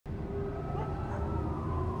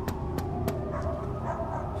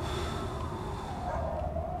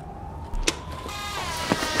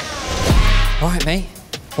All right, mate.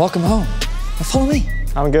 Welcome home. Now follow me.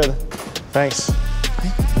 I'm good. Thanks.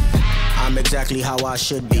 I'm exactly how I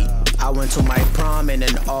should be. I went to my prom in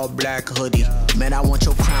an all-black hoodie. Man, I want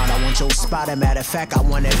your crown, I want your spot. As a matter of fact, I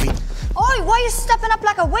want every... Oi, why are you stepping up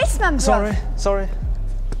like a waste man, bro? Sorry.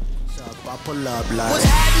 I pull up like... What's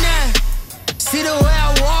happening? See the way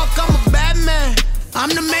I walk, I'm a bad man. I'm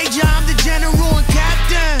the major, I'm the general and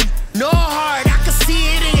captain. No heart, I can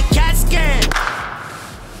see it in your CAT scan.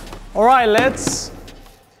 All right, let's.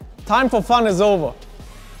 Time for fun is over.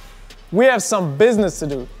 We have some business to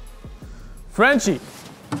do. Frenchie,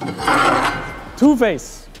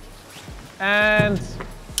 Two-Face, and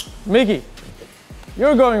Mickey,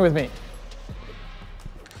 you're going with me.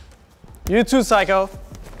 You too, Psycho.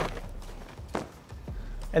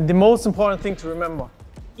 And the most important thing to remember,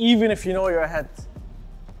 even if you know you're ahead,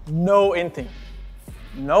 no inting.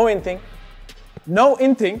 No inting. No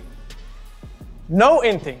inting. No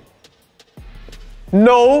inting.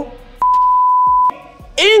 No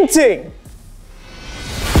inting.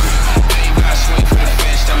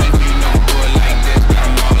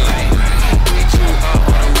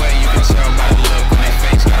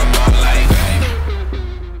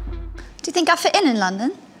 Do you think I fit in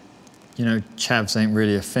London? You know, chavs ain't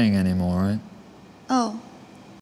really a thing anymore, right? Oh.